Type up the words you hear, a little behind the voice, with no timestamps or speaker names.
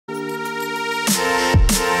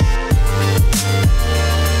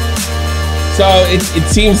So it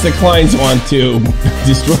seems the Kleins want to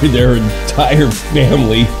destroy their entire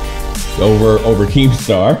family over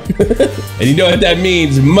Keemstar. And you know what that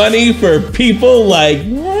means? Money for people like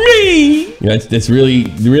me. That's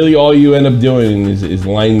really all you end up doing is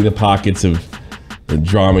lining the pockets of the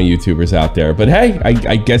drama YouTubers out there. But hey,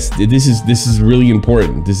 I guess this is really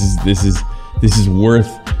important. This is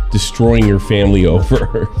worth destroying your family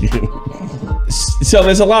over. So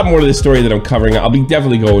there's a lot more to this story that I'm covering. I'll be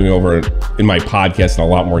definitely going over it in my podcast in a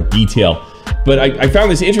lot more detail. But I found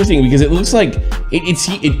this interesting because it looks like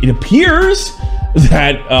it appears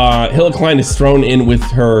that Hila Klein is thrown in with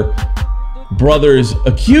her brother's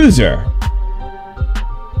accuser.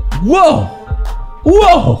 Whoa!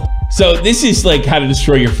 So this is like how to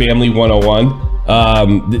destroy your family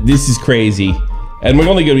 101. This is crazy. And we're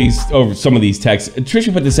only going to be over some of these texts.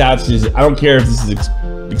 Trisha put this out. She says, I don't care if this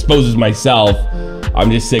exposes myself.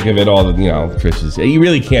 I'm just sick of it all. Trisha's. You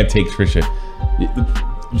really can't take Trisha.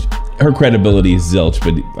 Her credibility is zilch,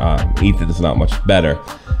 but Ethan is not much better.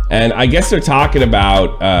 And I guess they're talking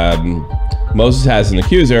about Moses has an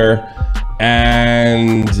accuser,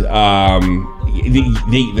 and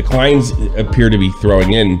the Kleins appear to be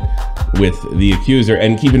throwing in with the accuser.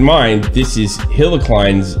 And keep in mind, this is Hila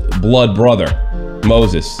Klein's blood brother,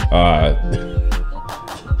 Moses,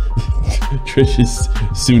 Trisha's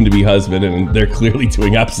soon-to-be husband, and they're clearly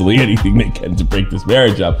doing absolutely anything they can to break this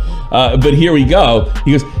marriage up. But here we go.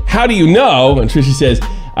 He goes, how do you know? And Trisha says,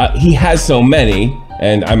 he has so many,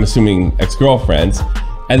 and I'm assuming ex-girlfriends.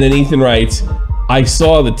 And then Ethan writes, I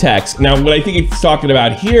saw the text. Now, what I think it's talking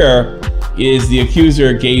about here is the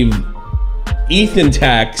accuser gave Ethan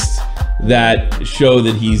texts that show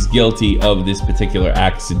that he's guilty of this particular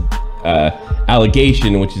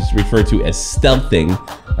allegation, which is referred to as stealthing.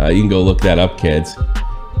 You can go look that up, kids.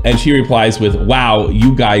 And she replies with, wow,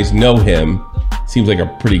 you guys know him. Seems like a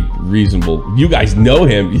pretty reasonable, you guys know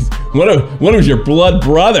him. He's one of your blood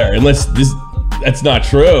brother, unless that's not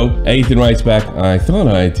true. And Ethan writes back, I thought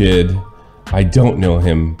I did. I don't know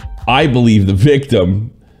him. I believe the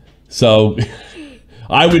victim. So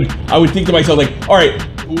I would think to myself, like, all right,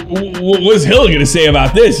 what's Hila gonna say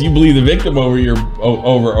about this? You believe the victim over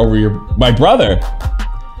my brother.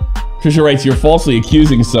 Trisha writes, you're falsely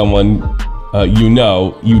accusing someone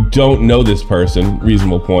you don't know this person.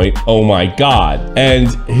 Reasonable point. Oh my God. And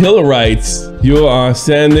Hila writes, you are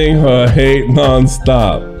sending her hate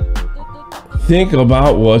nonstop. Think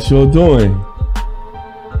about what you're doing.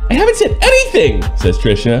 I haven't said anything, says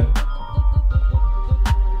Trisha.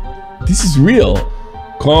 This is real.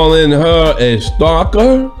 Calling her a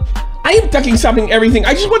stalker? I am ducking, stopping everything.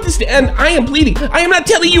 I just want this to end. I am pleading. I am not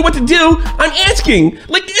telling you what to do. I'm asking,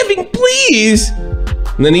 like, effing please.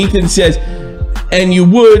 And then Ethan says, and you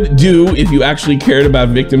would do if you actually cared about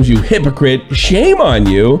victims, you hypocrite. Shame on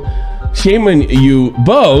you. Shame on you,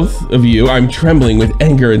 both of you. I'm trembling with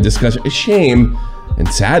anger and disgust. Shame and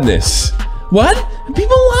sadness. What?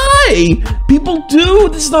 People lie. People do.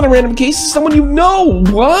 This is not a random case. This is someone you know.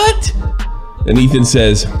 What? And Ethan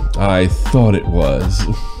says, I thought it was.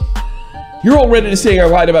 You're all ready to say I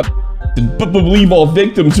lied about but believe all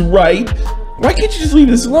victims, right? Why can't you just leave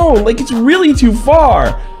this alone? Like, it's really too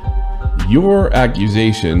far. Your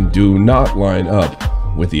accusation do not line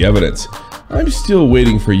up with the evidence. I'm still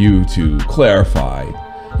waiting for you to clarify.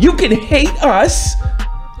 You can hate us.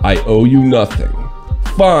 I owe you nothing.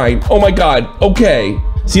 Fine. Oh my God. Okay.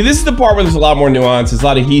 See, this is the part where there's a lot more nuance. There's a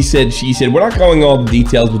lot of he said, she said. We're not going all the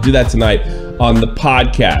details. We'll do that tonight on the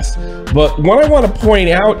podcast. But what I want to point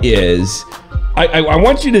out is, I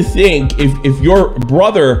want you to think if your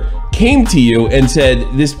brother came to you and said,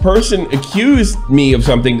 this person accused me of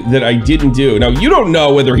something that I didn't do. Now, you don't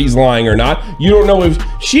know whether he's lying or not. You don't know if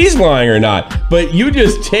she's lying or not. But you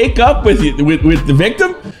just take up with the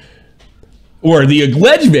victim or the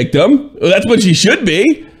alleged victim. That's what she should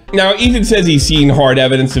be. Now, Ethan says he's seen hard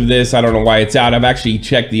evidence of this. I don't know why it's out. I've actually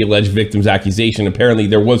checked the alleged victim's accusation. Apparently,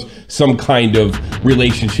 there was some kind of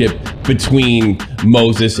relationship between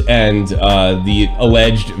Moses and the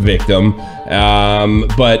alleged victim,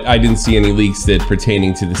 but I didn't see any leaks that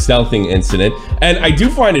pertaining to the stealthing incident. And I do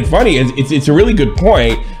find it funny. It's a really good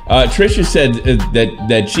point. Trisha said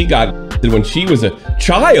that she got when she was a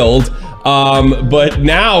child. But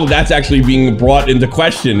now that's actually being brought into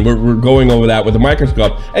question. We're going over that with a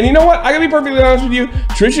microscope. And you know what? I gotta be perfectly honest with you.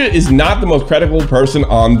 Trisha is not the most credible person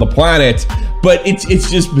on the planet, but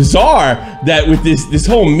it's just bizarre that with this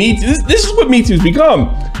whole Me Too, this is what Me Too's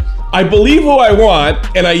become. I believe who I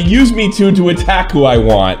want, and I use Me Too to attack who I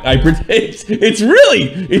want. It's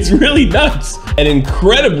really nuts and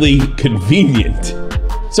incredibly convenient.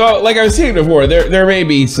 So, like I was saying before, there may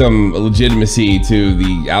be some legitimacy to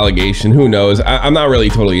the allegation. Who knows? I'm not really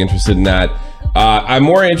totally interested in that. I'm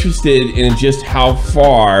more interested in just how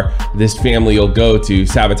far this family will go to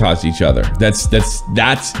sabotage each other. That's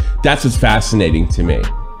what's fascinating to me.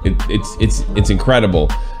 It's incredible.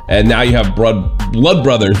 And now you have blood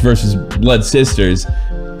brothers versus blood sisters,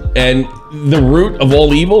 and the root of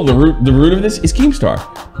all evil, the root of this is Keemstar.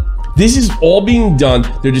 This is all being done.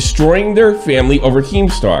 They're destroying their family over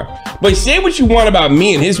Keemstar. But say what you want about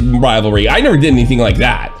me and his rivalry. I never did anything like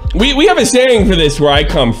that. We have a saying for this where I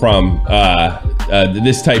come from,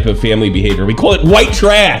 this type of family behavior. We call it white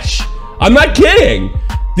trash. I'm not kidding.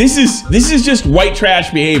 This is just white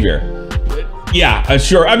trash behavior. Yeah,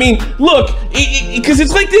 sure. I mean, look, because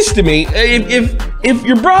it's like this to me. If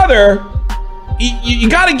your brother, you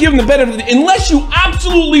got to give him the benefit, unless you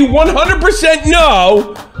absolutely 100%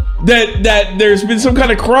 know that there's been some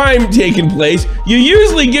kind of crime taking place, you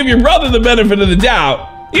usually give your brother the benefit of the doubt,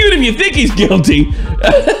 even if you think he's guilty.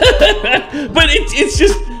 But it's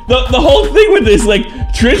just the whole thing with this, like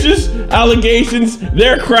Trish's allegations,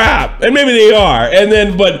 they're crap, and maybe they are, and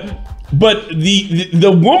then but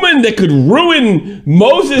the woman that could ruin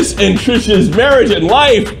Moses and Trish's marriage and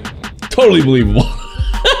life, totally believable.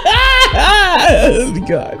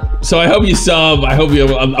 God. So I hope you sub. I hope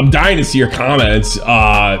you. I'm dying to see your comments.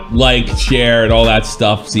 Like, share, and all that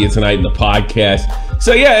stuff. See you tonight in the podcast.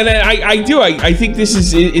 So yeah, and I think this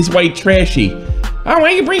is white trashy. Oh, why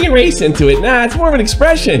are you bringing race into it? Nah, it's more of an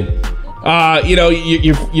expression. You know,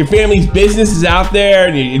 your family's business is out there,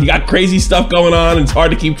 and you got crazy stuff going on, and it's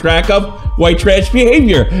hard to keep track of. White trash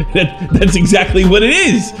behavior. That's exactly what it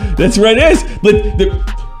is. That's what it is.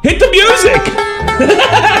 Hit the music.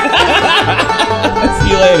 See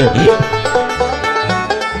you later.